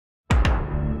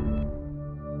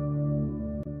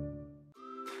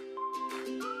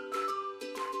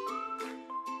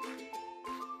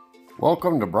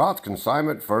Welcome to Brott's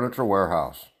Consignment Furniture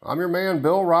Warehouse. I'm your man,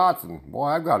 Bill Rotz, and boy,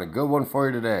 I've got a good one for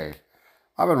you today.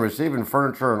 I've been receiving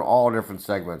furniture in all different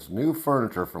segments. New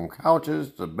furniture from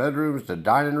couches to bedrooms to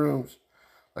dining rooms.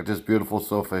 Like this beautiful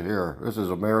sofa here. This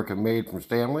is American made from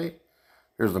Stanley.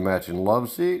 Here's the matching love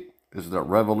seat. This is that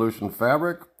Revolution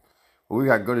fabric. Well, we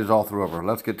got goodies all through over.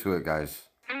 Let's get to it, guys.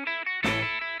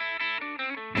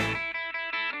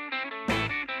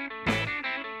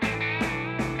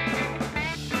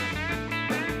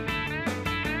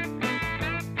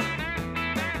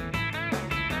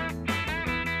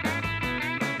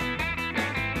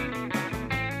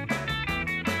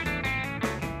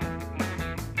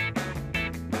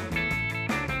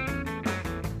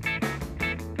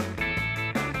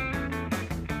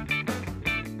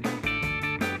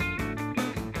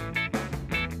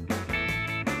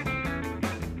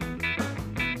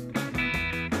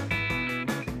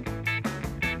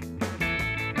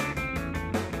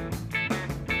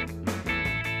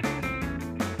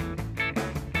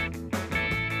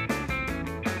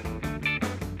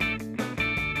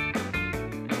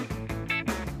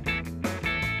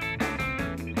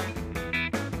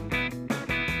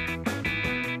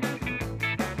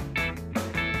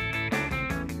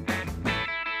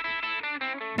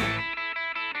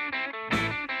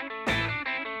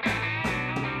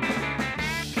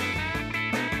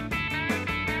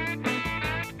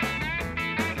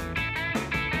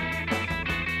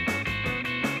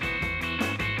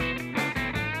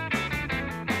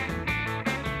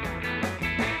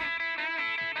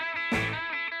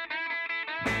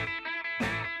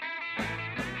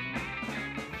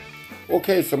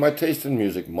 Okay, so my taste in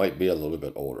music might be a little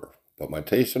bit older, but my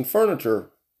taste in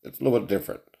furniture, it's a little bit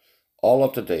different. All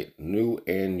up to date, new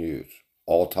and used,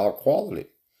 all top quality.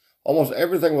 Almost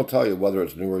everything will tell you whether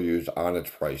it's new or used on its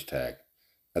price tag.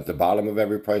 At the bottom of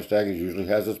every price tag, it usually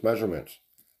has its measurements.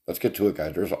 Let's get to it,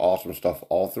 guys. There's awesome stuff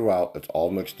all throughout. It's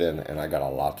all mixed in, and I got a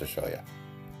lot to show you.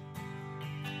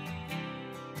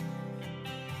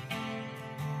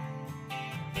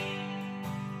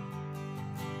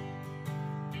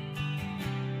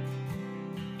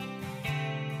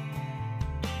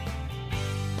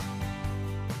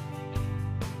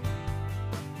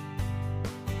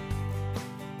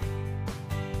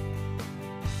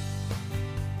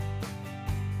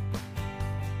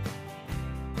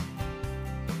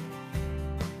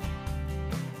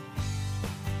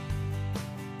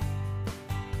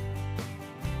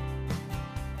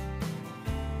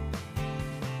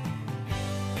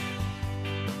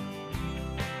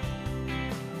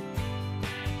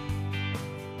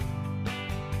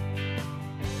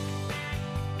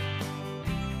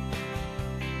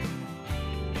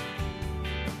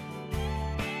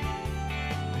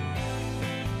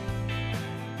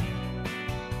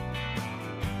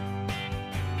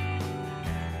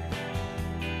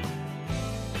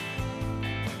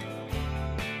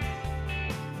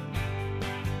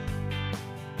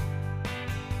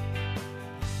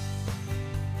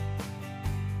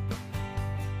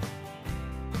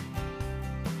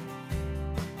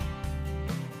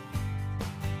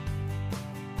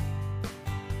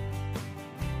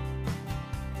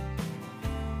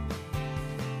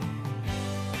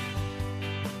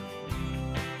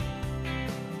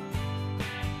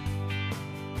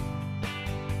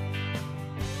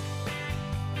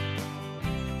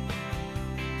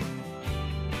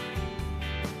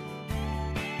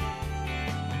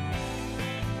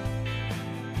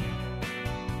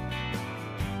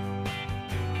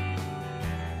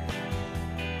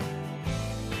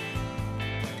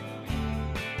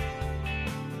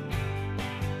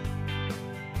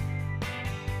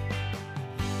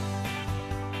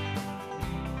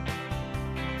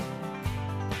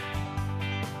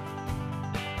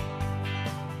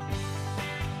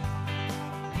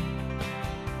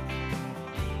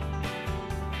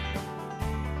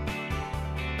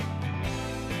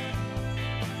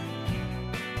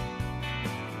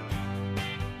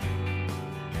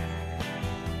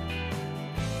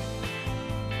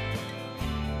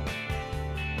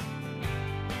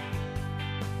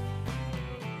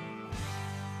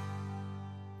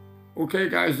 Okay,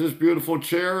 guys, this beautiful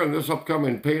chair and this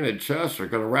upcoming painted chest are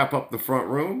going to wrap up the front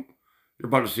room. You're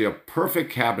about to see a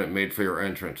perfect cabinet made for your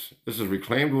entrance. This is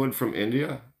reclaimed wood from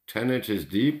India, 10 inches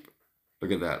deep.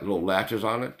 Look at that, little latches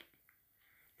on it.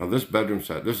 Now this bedroom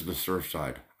set, this is the surf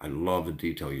side. I love the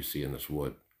detail you see in this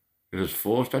wood. It is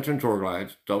full extension door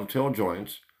glides, dovetail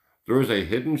joints. There is a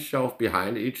hidden shelf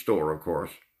behind each door, of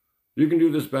course. You can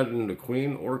do this bed into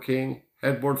queen or king,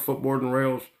 headboard, footboard, and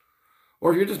rails.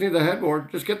 Or if you just need the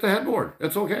headboard, just get the headboard.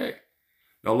 It's okay.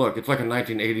 Now look, it's like a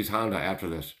 1980s Honda after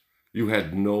this. You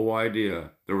had no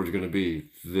idea there was going to be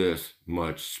this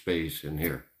much space in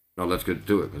here. Now let's get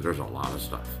to it because there's a lot of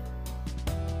stuff.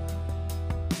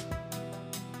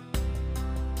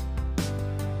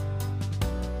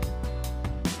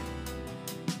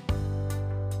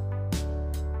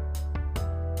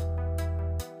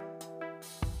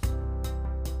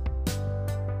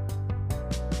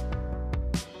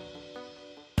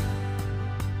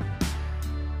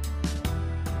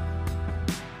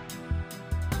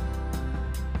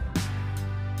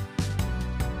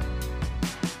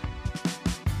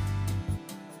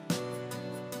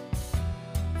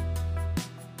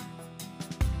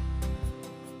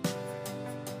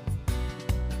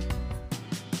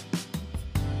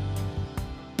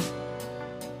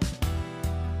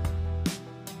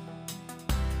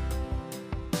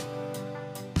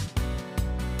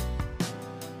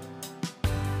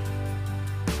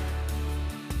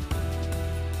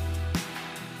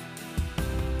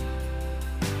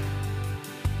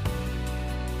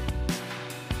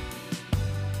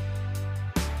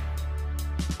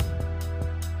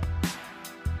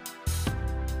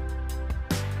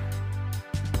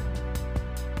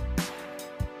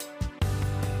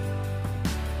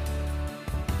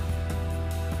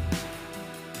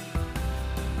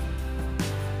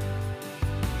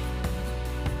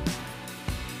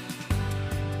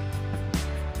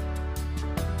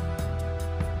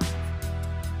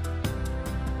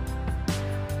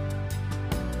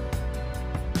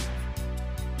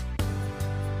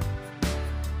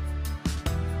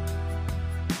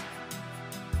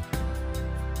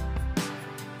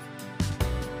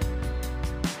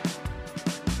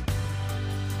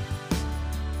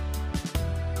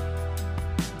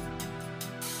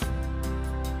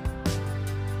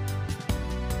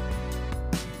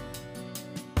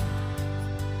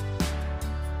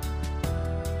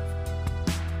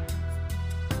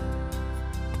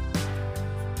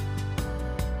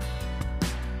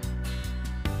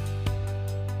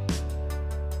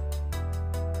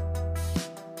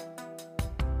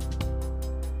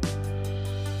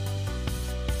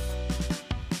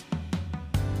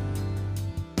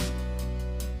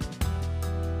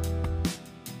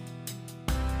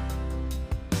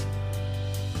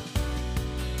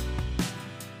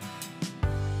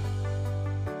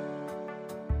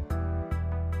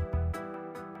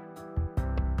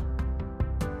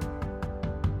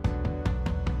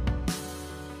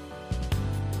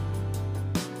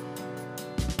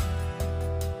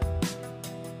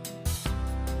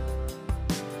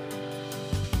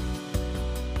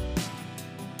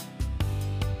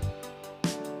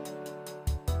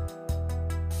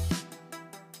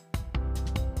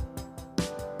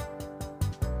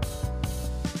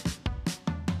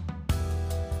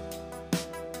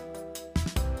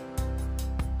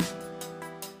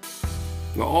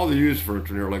 Now, all the used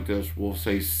furniture here like this will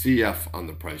say CF on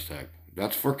the price tag.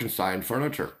 That's for consigned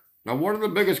furniture. Now, one of the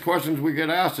biggest questions we get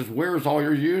asked is, where's all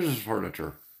your used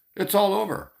furniture? It's all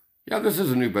over. Yeah, this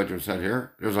is a new bedroom set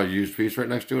here. There's a used piece right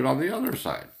next to it on the other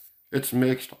side. It's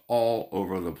mixed all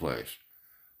over the place.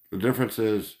 The difference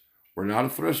is we're not a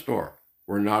thrift store.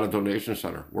 We're not a donation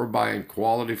center. We're buying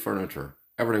quality furniture.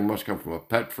 Everything must come from a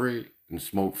pet-free and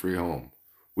smoke-free home.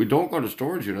 We don't go to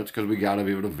storage units because we got to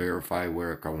be able to verify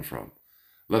where it comes from.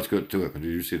 Let's get to it because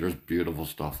you see there's beautiful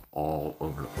stuff all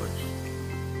over the place.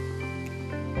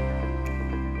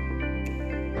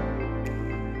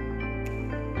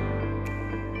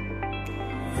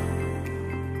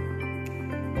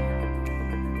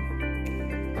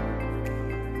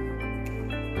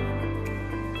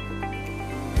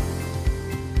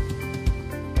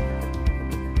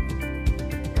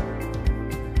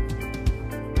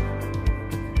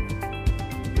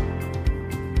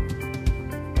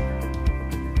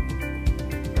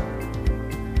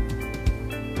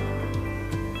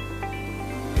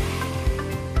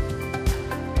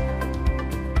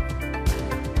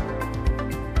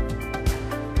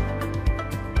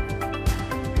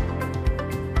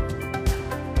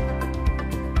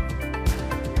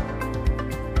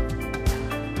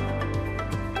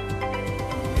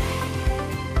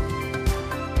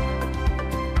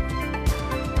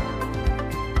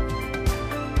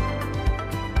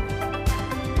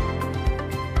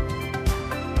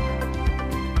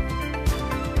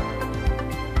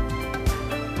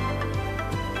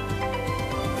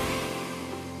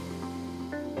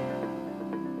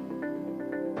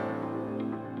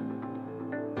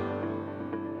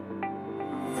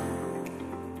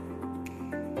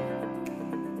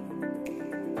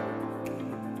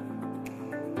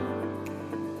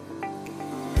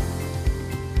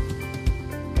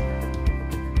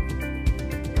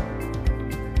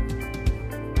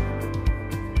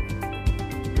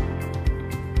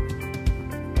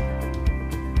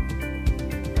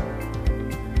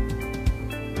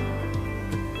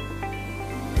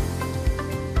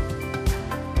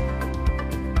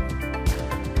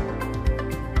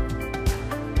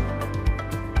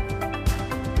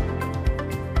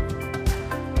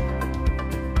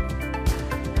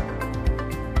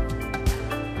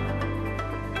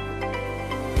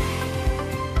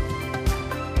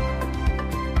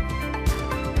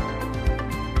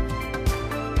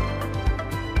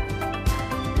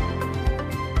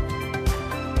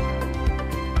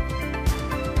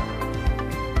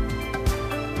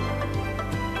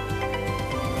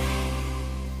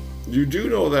 You do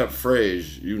know that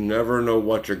phrase, you never know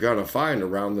what you're going to find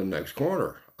around the next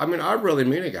corner. I mean, I really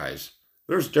mean it, guys.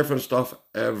 There's different stuff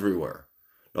everywhere.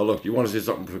 Now, look, you want to see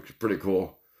something pretty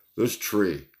cool? This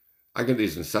tree. I get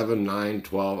these in 7, 9,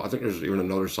 12. I think there's even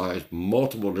another size.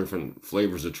 Multiple different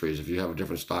flavors of trees if you have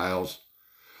different styles.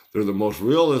 They're the most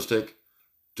realistic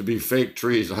to be fake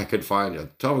trees I could find you.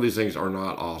 Tell me these things are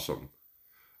not awesome.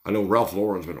 I know Ralph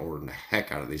Lauren's been ordering the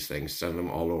heck out of these things, sending them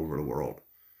all over the world.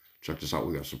 Check this out.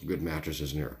 We got some good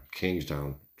mattresses in here.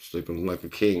 Kingsdown. Sleeping like a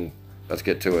king. Let's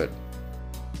get to it.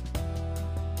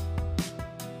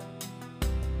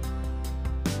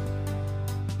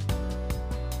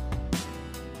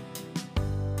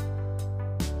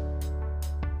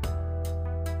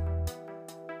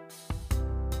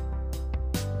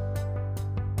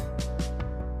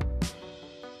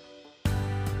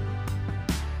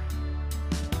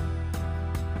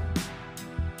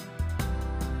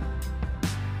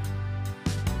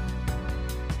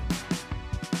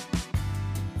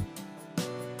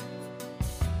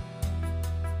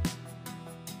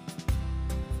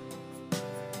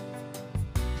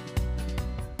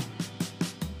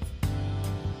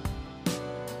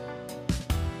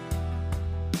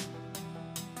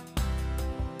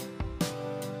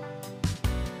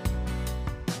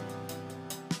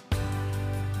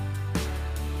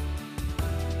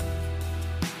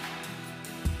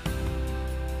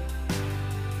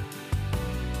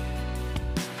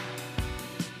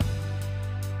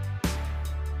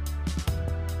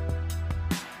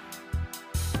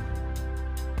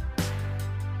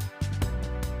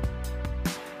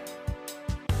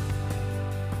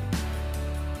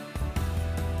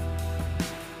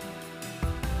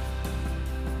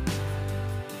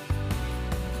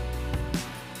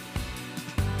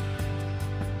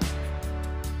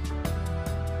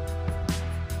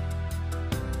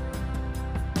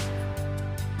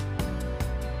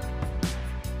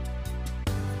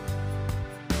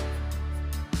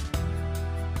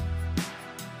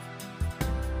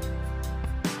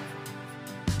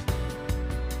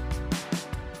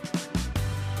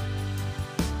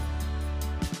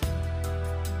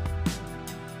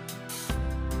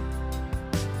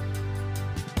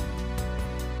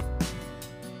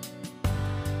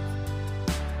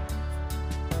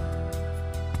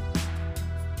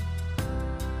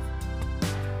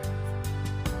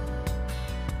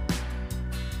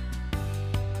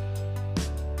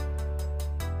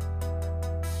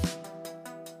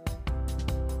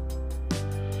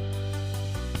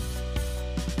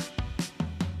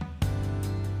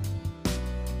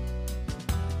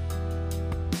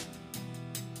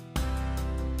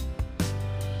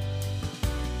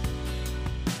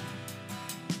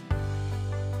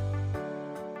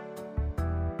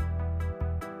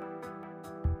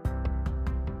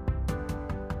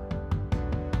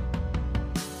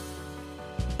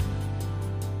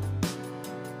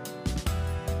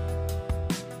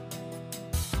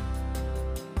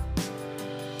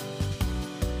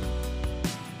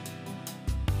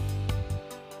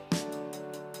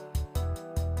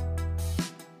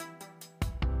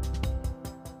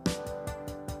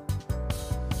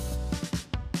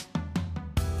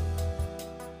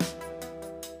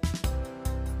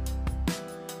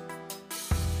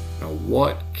 Now,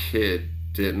 what kid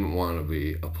didn't want to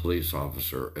be a police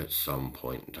officer at some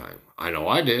point in time? I know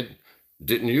I did.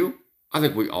 Didn't you? I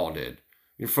think we all did.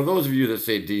 And for those of you that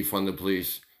say defund the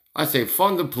police, I say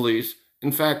fund the police.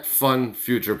 In fact, fund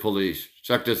future police.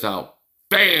 Check this out.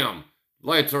 Bam!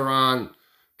 Lights are on.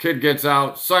 Kid gets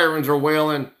out. Sirens are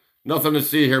wailing. Nothing to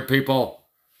see here, people.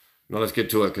 Now let's get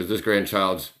to it because this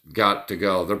grandchild's got to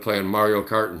go. They're playing Mario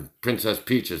Kart and Princess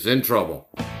Peach is in trouble.